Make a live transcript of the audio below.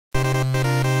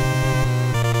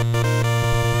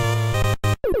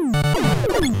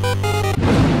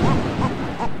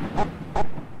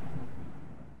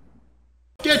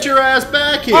your ass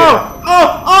back here.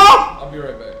 I'll be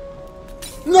right back.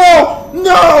 No!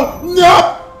 No!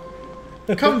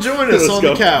 No! Come join us on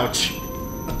the couch.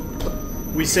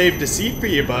 We saved a seat for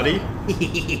you, buddy.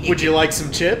 Would you like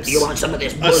some chips? You want some of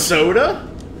this? A soda?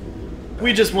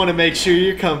 We just want to make sure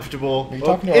you're comfortable. Are you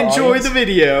talking to our Enjoy audience? the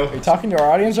video. Are you talking to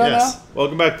our audience right now?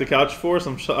 Welcome back to Couch Force.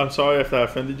 I'm sorry if that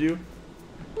offended you.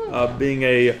 Being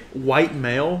a white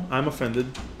male, I'm offended.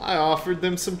 I offered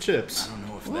them some chips. I don't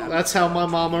know if That's how my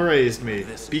mama raised me.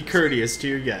 Be courteous to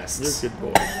your guests. You're a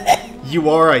good boy. You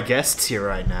are our guests here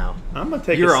right now. I'm gonna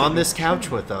take. You're on this couch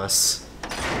with us.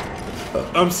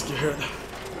 I'm scared.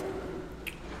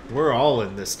 We're all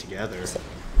in this together.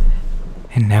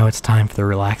 And now it's time for the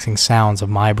relaxing sounds of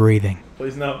my breathing.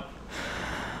 Please no.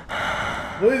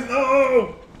 Please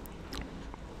no.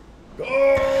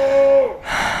 Go.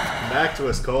 Back to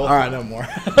us, Cole. All right, no more.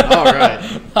 All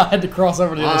right. I had to cross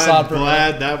over to the other side I'm for a minute.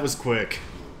 glad that was quick.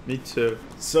 Me too.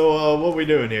 So, what we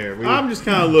doing here? I'm just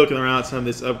kind of looking around at some of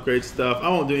this upgrade stuff. I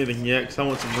won't do anything yet because I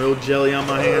want some real jelly on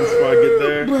my hands before I get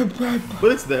there.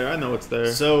 But it's there. I know it's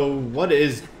there. So, what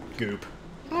is goop?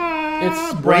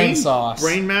 It's brain sauce.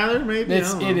 Brain matter, maybe.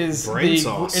 It is Brain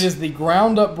sauce. It is the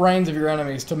ground up brains of your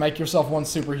enemies to make yourself one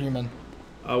superhuman.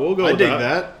 We'll go. I with dig that.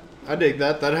 that. I dig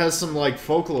that. That has some like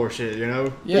folklore shit, you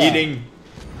know? Yeah.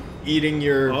 Eating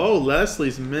your Oh,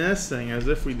 Leslie's missing, as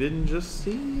if we didn't just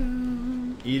see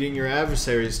him. eating your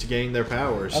adversaries to gain their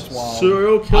powers. That's wild.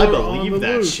 Serial killer. I on believe the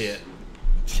that loose. shit.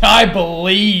 I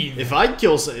believe. If I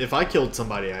killed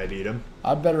somebody, I'd eat them.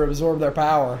 I'd better absorb their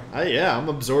power. Yeah, I'm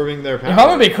absorbing their power. If I'm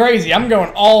gonna be crazy, I'm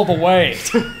going all the way.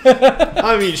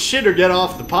 I mean, shit or get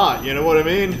off the pot. You know what I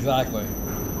mean? Exactly.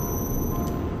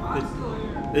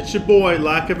 It's your boy,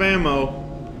 lack of ammo.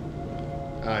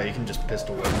 You can just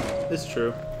pistol whip. It's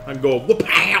true. I go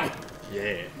whoop-pow.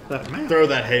 Yeah. Man. Throw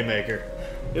that haymaker.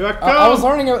 Here I go. I was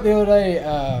learning the other day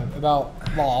about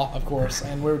law, of course,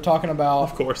 and we were talking about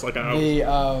Of course, like I know.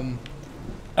 the.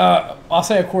 I'll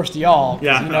say, of course, to y'all, 'cause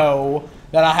Yeah. you know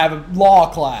that I have a law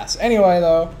class. Anyway,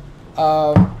 though,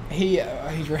 he's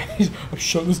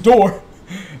shut this door.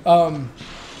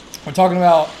 We're talking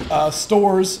about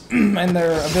stores and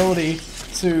their ability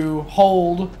to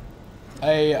hold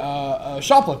a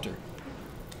shoplifter,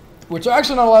 which they're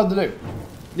actually not allowed to do.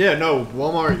 Yeah, no,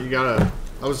 Walmart. You gotta.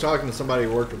 I was talking to somebody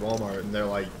who worked at Walmart, and they're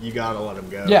like, "You gotta let them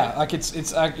go." Yeah, like it's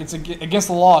against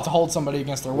the law to hold somebody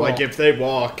against their will. Like if they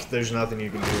walk, there's nothing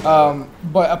you can do. About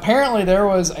But apparently there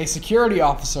was a security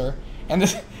officer, and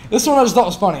this one I just thought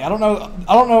was funny. I don't know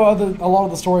a lot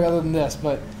of the story other than this,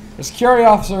 but a security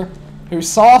officer who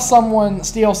saw someone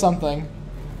steal something,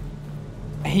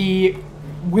 he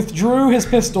withdrew his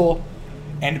pistol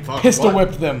and pistol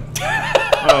whipped them.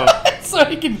 So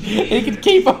he could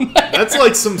keep them there. That's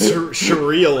like some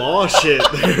Sharia law shit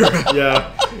there.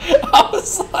 Yeah. I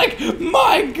was like,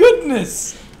 my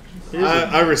goodness.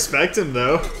 I respect him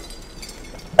though.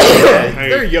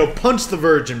 There you go. Punch the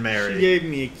Virgin She Mary. gave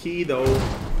me a key, though.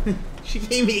 She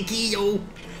gave me a key, though.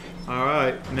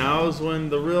 Alright, now is when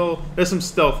the real... There's some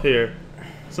stealth here.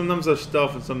 Sometimes there's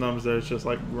stealth and sometimes there's just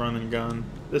like run and gun.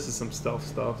 This is some stealth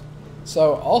stuff.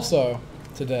 So also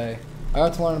today, I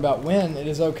got to learn about when it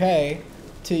is okay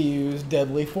to use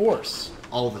deadly force.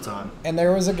 All the time. And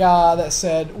there was a guy that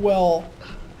said, well,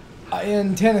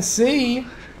 in Tennessee,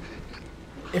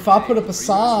 if I put up a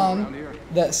sign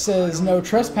that says no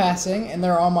trespassing and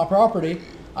they're on my property,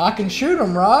 I can shoot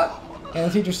them, right? And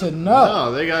the teacher said no.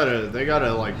 No, they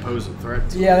gotta like pose a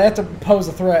threat. Yeah, they have to pose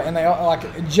a threat, and they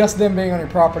like just them being on your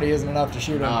property isn't enough to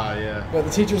shoot them. Yeah. But the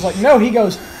teacher's like, no. He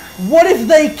goes, what if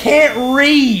they can't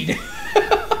read?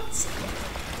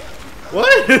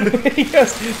 What? He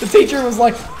goes, the teacher was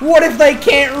like, what if they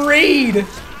can't read? And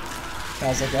I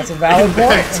was like, that's a valid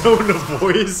point. That tone of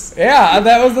voice. Yeah,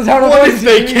 that was the tone of What voice. if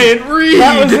they can't read?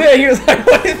 That was it. He was like,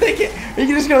 what if they can't? Are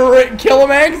you just gonna kill a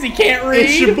man because he can't read?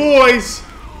 It's your boys!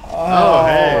 Oh,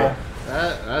 hey.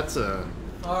 That's a...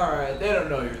 Alright, they don't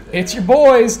know you're there. It's your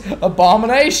boys,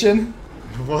 Abomination.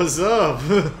 What's up?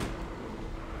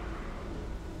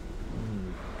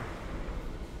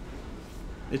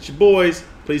 It's your boys.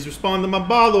 Please respond to my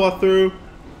bottle I threw.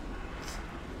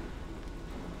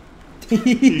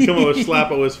 You come over,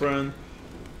 slap at his friend.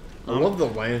 I love the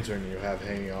lantern you have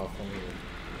hanging off on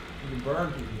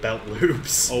your belt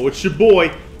loops. Oh, it's your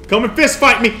boy. Come and fist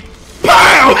fight me.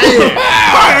 Pow!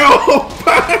 Pow!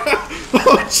 Pow!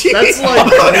 Oh, jeez. That's like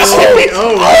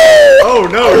Oh, oh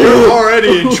no, you're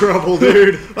already in trouble,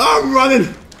 dude. I'm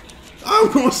running.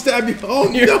 I'm gonna stab you. Oh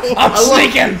no! I'm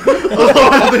sneaking.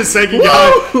 Oh, the second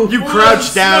guy, you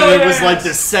crouched down, and it was like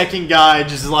the second guy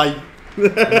just like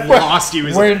lost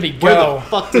you. Where did he Where go? the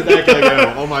fuck did that guy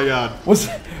go? Oh my god.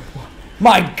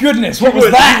 My goodness, what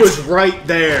was that? He was right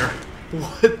there.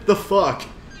 What the fuck?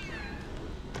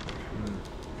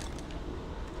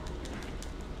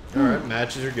 Alright,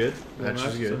 matches are good.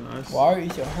 Matches are good. Nice. Why are you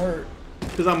so hurt?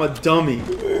 Because I'm a dummy.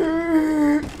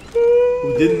 Who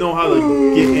didn't know how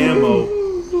to get ammo.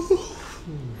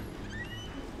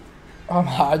 I'm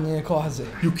hiding in the closet.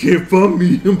 You can't find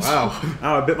me. Wow.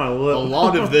 Ow, I bit my lip. A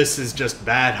lot of this is just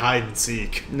bad hide and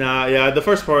seek. Nah, yeah, the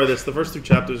first part of this, the first 2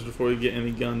 chapters before you get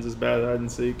any guns is bad hide and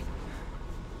seek.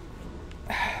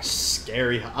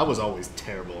 Scary. I was always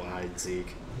terrible at hide and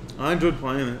seek. I enjoyed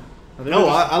playing it. No,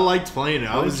 I liked playing it.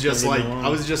 I was just don't like, get me wrong. I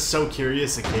was just so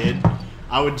curious a kid.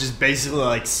 I would just basically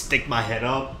like stick my head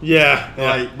up. Yeah.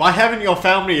 Like, why haven't y'all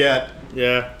found me yet?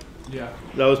 Yeah. Yeah.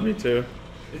 That was me too.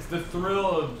 It's the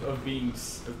thrill of being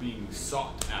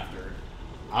sought after.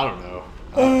 I don't know.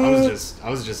 I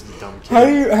was just a dumb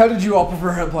kid. How did you all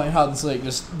prefer playing hide and seek?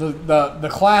 Just the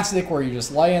classic where you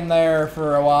just lay in there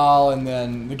for a while and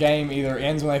then the game either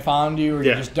ends when they find you or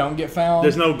you just don't get found.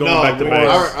 There's no going back to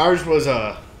base. Ours was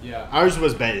Yeah. Ours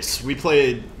was base. We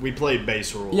played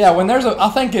base rules. Yeah, when there's I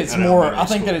think it's At more. elementary I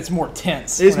think school. that it's more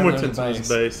tense. It's whenever more there's tense a when it's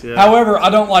base, yeah. However, I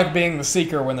don't like being the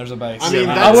seeker when there's a base. I mean,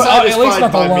 Yeah, that at least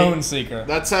not the satisfied my lone seeker.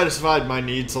 That satisfied my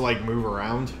need to like move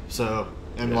around. So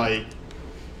like,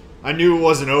 I knew it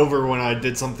wasn't over when I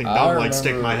did something dumb like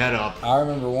stick my head up. I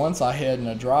remember once I hid in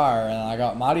a dryer and I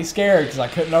got mighty scared because I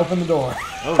couldn't open the door.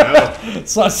 Oh no!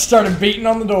 So I started beating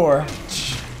on the door.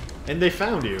 And they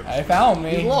found you. They found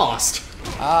me. You lost.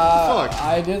 Fuck.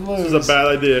 I did lose. This is a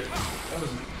bad idea.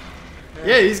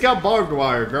 Yeah, he's got barbed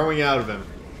wire growing out of him.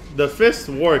 The fists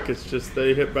work, it's just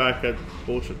they hit back at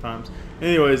bullshit times.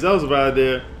 Anyways, that was a bad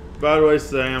idea. Bad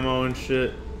waste of ammo and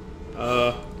shit.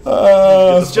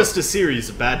 It's just a series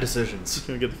of bad decisions. Just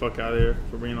gonna get the fuck out of here,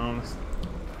 for being honest.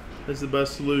 That's the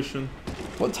best solution.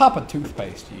 What type of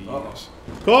toothpaste do you use?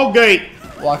 Colgate!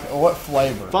 Like what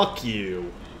flavor? Fuck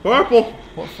you. Purple!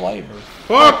 What flavor?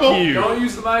 Purple! You. Don't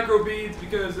use the microbeads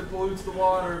because it pollutes the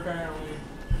water, apparently.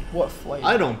 What flavor?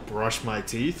 I don't brush my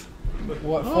teeth.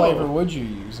 What flavor would you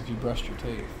use if you brushed your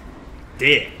teeth?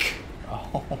 Dick.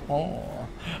 Oh,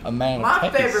 a man My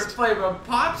of taste. favorite flavor of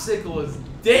popsicle is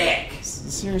dick.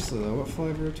 Seriously though, what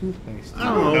flavor of toothpaste?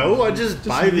 I don't know. I just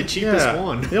buy the cheapest Yeah,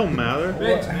 one. It don't matter.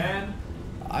 Thanks, man.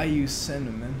 I use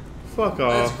cinnamon. Fuck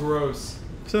That's off. gross.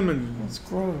 Cinnamon. It's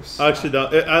gross. I actually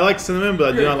don't. I like cinnamon, but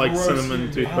I do You're not like gross cinnamon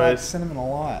human being. I like toothpaste. cinnamon a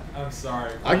lot. I'm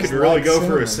sorry. I just could really like go for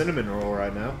cinnamon. a cinnamon roll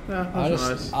right now. Yeah, I that's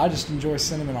just nice. I just enjoy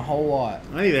cinnamon a whole lot.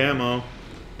 I need ammo.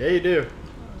 Yeah, you do.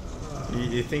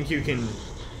 You think you can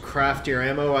craft your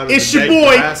ammo out of It's the your dead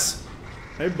boy! grass?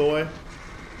 Hey, boy.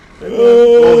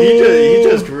 Well, he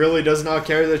just really does not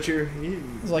care that you're.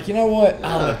 It's like, you know what?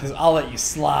 I'll let you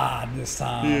slide this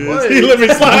time. What? He let me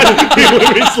slide. He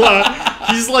let me slide.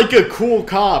 He's like a cool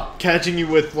cop catching you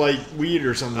with like weed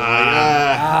or something. It's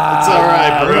Ah, all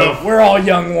right, bro. We're all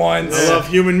young ones. I love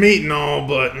human meat and all,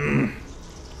 but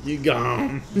you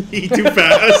gone. He too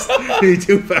fast. He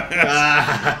too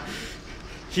fast.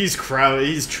 He's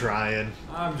trying.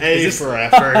 I'm just- A for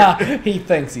effort. He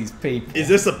thinks he's people. Is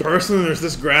this a person or is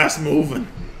this grass moving?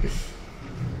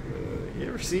 You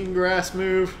ever seen grass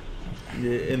move?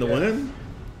 In the wind?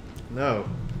 No.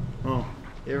 Oh.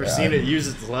 You ever seen it use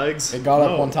its legs? It got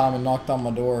up No. one time and knocked on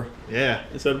my door. Yeah.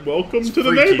 It said, "Welcome It's to the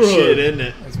freaky neighborhood." shit, isn't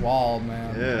it? It's wild,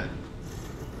 man. Yeah.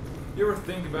 You ever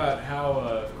think about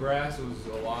how if grass was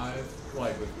alive,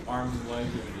 like with arms and legs,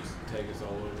 it would just take us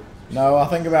all over? No, I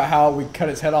think about how we cut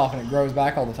its head off and it grows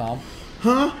back all the time.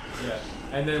 Huh? Yeah.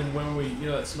 And then when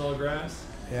that smell of grass?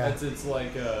 Yeah. It's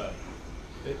like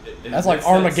That's like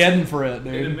Armageddon for it, It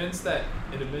dude. emits the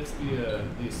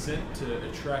scent to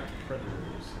attract predators.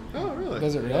 Oh, really?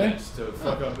 Does it really? Yes, to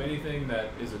fuck up anything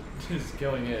that is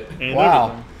killing it. And Wow.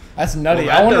 everything. That's nutty. Well,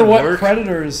 that I wonder doesn't what work.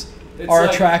 predators It's are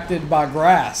like- attracted by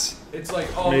grass. It's like,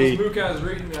 oh, Me. those moo cows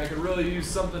are eating me. I could really use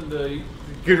something to. You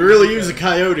could really use a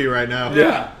coyote right now.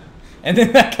 Yeah. And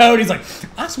then that coyote's like,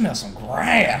 I smell some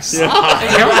grass. Yeah.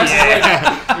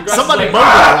 The grass Somebody is mow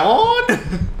like, the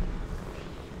lawn?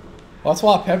 Well, that's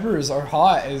why peppers are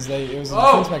hot. It was a defense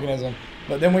Oh. mechanism.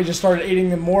 But then we just started eating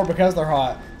them more because they're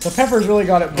hot. So peppers really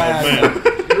got it bad. Man.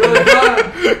 You really got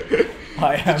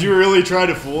it. Did you really try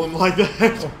to fool him like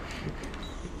that?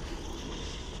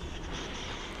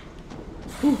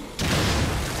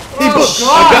 Oh,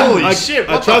 God. Holy shit,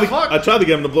 what the fuck? I tried to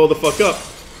get him to blow the fuck up.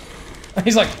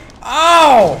 He's like,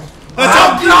 ow! That's,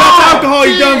 God, that's alcohol,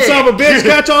 you dumb dick. son of a bitch!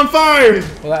 Catch on fire!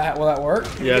 Will that work?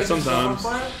 Yeah, Get yourself on sometimes.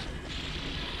 fire?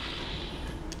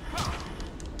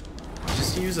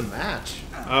 Just use a match.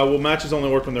 Well, matches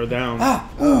only work when they're down. Ah,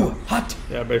 ooh, hot.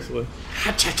 Yeah, basically.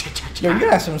 Yo, you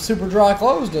got some super dry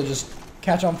clothes to just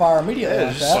catch on fire immediately Yeah,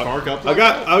 like just that. spark up. I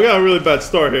got a really bad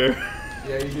start here.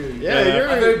 Yeah, you do. Yeah, I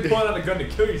thought you pulling out a gun to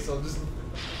kill yourself. Just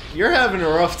you're having a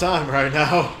rough time right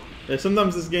now. Yeah,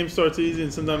 sometimes this game starts easy,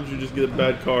 and sometimes you just get a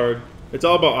bad card. It's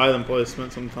all about item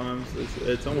placement. Sometimes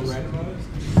it's almost. randomized.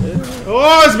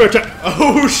 Oh, it's a bear trap.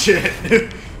 Oh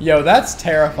shit! Yo, that's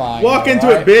terrifying. Walk though, into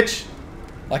right? it, bitch.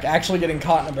 Like actually getting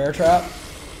caught in a bear trap.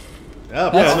 Yeah,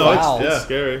 That's Yeah, no, wild. it's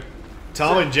scary.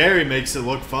 Tom and Jerry makes it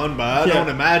look fun, but I Yeah. don't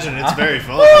imagine it's very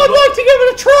fun. Oh, I'd like to give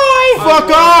it a try. Fuck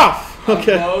off!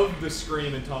 Okay. I love the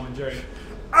scream in Tom and Jerry.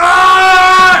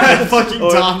 That fucking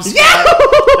Tom's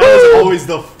that was always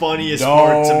the funniest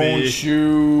part to me. Don't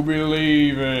you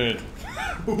believe it?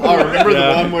 Oh, remember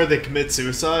Yeah. the one where they commit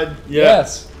suicide? Yeah.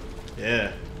 Yes.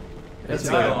 Yeah. That's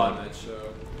a not good a lot one. in that show.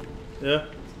 Yeah.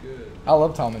 It's good. I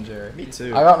love Tom and Jerry. Me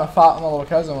too. I got in a fight with my little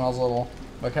cousin when I was little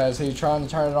because he was trying to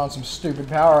turn it on some stupid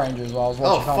Power Rangers while I was Oh,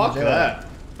 watching Tom and fuck Jerry. that.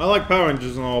 I like Power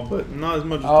Rangers and all, but not as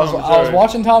much as I was, Tom and I was Jerry.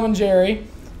 watching Tom and Jerry.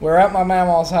 We're at my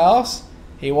mama's house.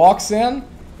 He walks in.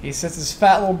 He sits his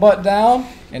fat little butt down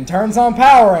and turns on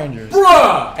Power Rangers.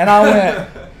 Bruh! And I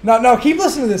went, no, keep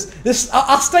listening to this.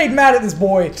 I stayed mad at this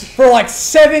boy for like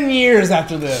 7 years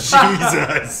after this.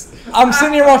 Jesus. I'm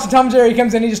sitting here watching Tom and Jerry. He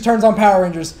comes in, he just turns on Power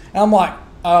Rangers. And I'm like,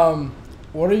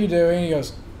 what are you doing? He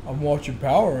goes, I'm watching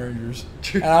Power Rangers.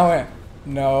 And I went,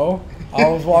 no, I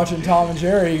was watching Tom and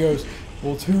Jerry. He goes,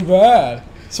 well, too bad.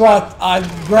 So I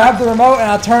grabbed the remote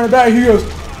and I turn it back. He goes,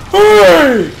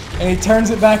 hey! And he turns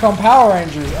it back on Power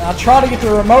Rangers. And I try to get the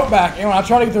remote back. And when I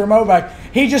try to get the remote back,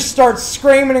 he just starts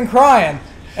screaming and crying.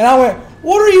 And I went,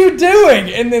 what are you doing?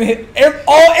 And then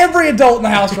every adult in the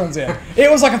house runs in.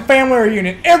 It was like a family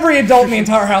reunion. Every adult in the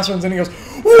entire house runs in and he goes,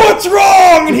 what's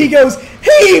wrong? And he goes,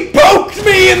 he poked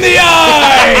me in the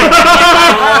eye!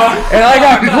 And I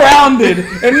got grounded.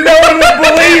 And no one would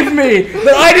believe me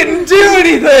that I didn't do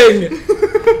anything.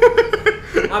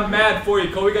 I'm mad for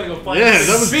you, Cole. We gotta go find Yeah, him.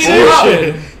 that was Beat him up.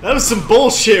 bullshit. That was some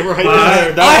bullshit right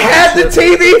there. I had the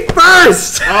TV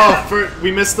first! Oh,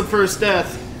 we missed the first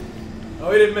death. Oh,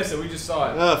 we didn't miss it. We just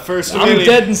saw it. First I'm really-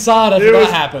 dead inside after It was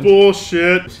that happened.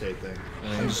 bullshit. Bullshit thing.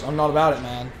 I'm not about it,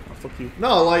 man. Oh, fuck you.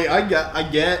 No, like I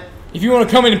get. If you want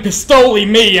to come in and pistoli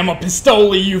me, I'm gonna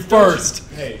pistoli you first.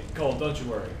 Hey, Cole, don't you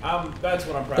worry. That's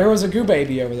what I'm proud There of. was a goo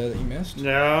baby over there that you missed.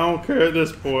 Yeah, I don't care at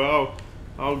this point.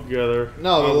 I'll get her.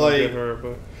 No, but I'll like- get her,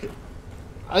 but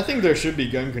I think there should be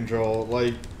gun control.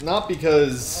 Like, not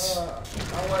because.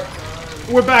 I like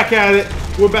we're back at it.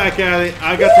 We're back at it.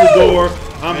 I got to the door.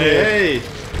 I'm here. Hey,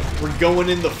 we're going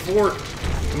in the fort.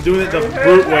 I'm doing it the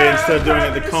brute way instead of doing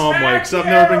it the calm way. Because I've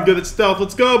never been good at stealth.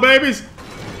 Let's go, babies.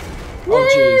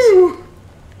 Oh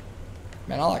jeez.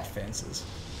 Man, I like fences.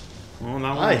 Oh,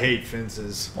 not I hate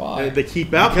fences Why? They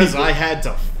keep out because people. I had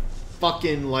to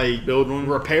fucking like Build one.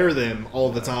 repair them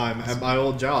all the time at my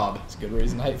old job. It's a good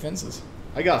reason to hate fences.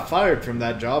 I got fired from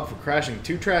that job for crashing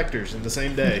 2 tractors in the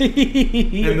same day.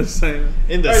 in the same.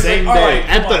 In the Guys, same like, day. alright,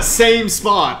 At come the on. same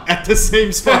spot. At the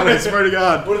same spot, I swear to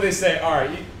God. What do they say? All right,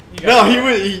 you No,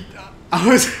 got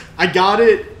I got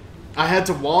it. I had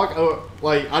to walk.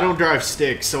 Like, I don't drive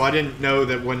sticks, so I didn't know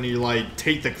that when you, like,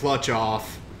 take the clutch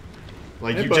off,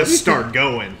 like, Hey, you buddy. just start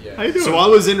going. Yeah. How you doing? So I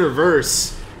was in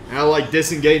reverse, and I, like,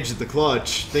 disengaged the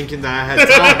clutch, thinking that I had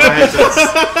time. I had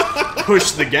to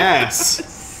push the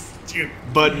gas.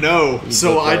 But no,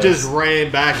 so I just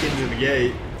ran back into the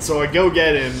gate. So I go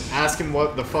get him, ask him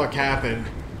what the fuck happened.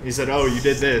 He said, oh, you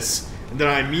did this. And then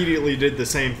I immediately did the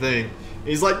same thing.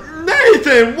 He's like,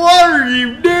 Nathan, what are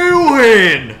you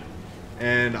doing?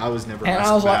 And I was never And asked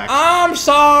I was back. like, I'm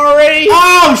sorry.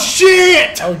 Oh,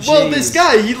 shit! Oh, Well, jeez. this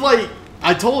guy, he like,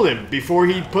 I told him before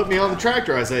he put me on the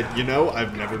tractor, I said, you know,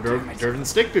 I've never driven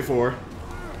stick before.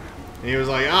 And he was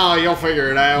like, oh, you'll figure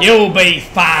it out. You'll be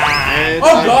fine. And Oh,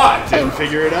 I God. didn't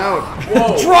figure it out.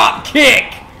 Whoa, Drop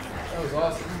kick. that was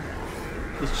awesome.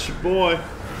 It's your boy.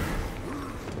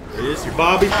 It's your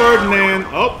Bobby Ferdinand.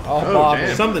 Oh, Oh, Bobby.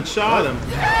 damn. something shot him.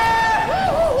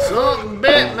 Something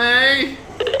bit me.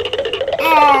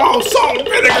 Oh, salt and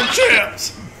vinegar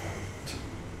chips.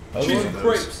 Cheese and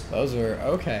crepes. Those are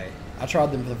okay. I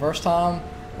tried them for the first time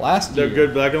last They're year.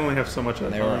 good, but I can only have so much at a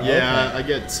They were- time. Yeah, Okay. I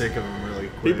get sick of them really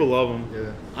quick. People love them.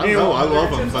 Yeah. I don't know, I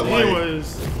love them, but like,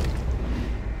 Anyways,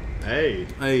 hey,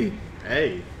 hey,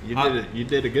 you did it. You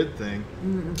did a good thing.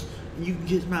 you can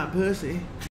kiss my pussy.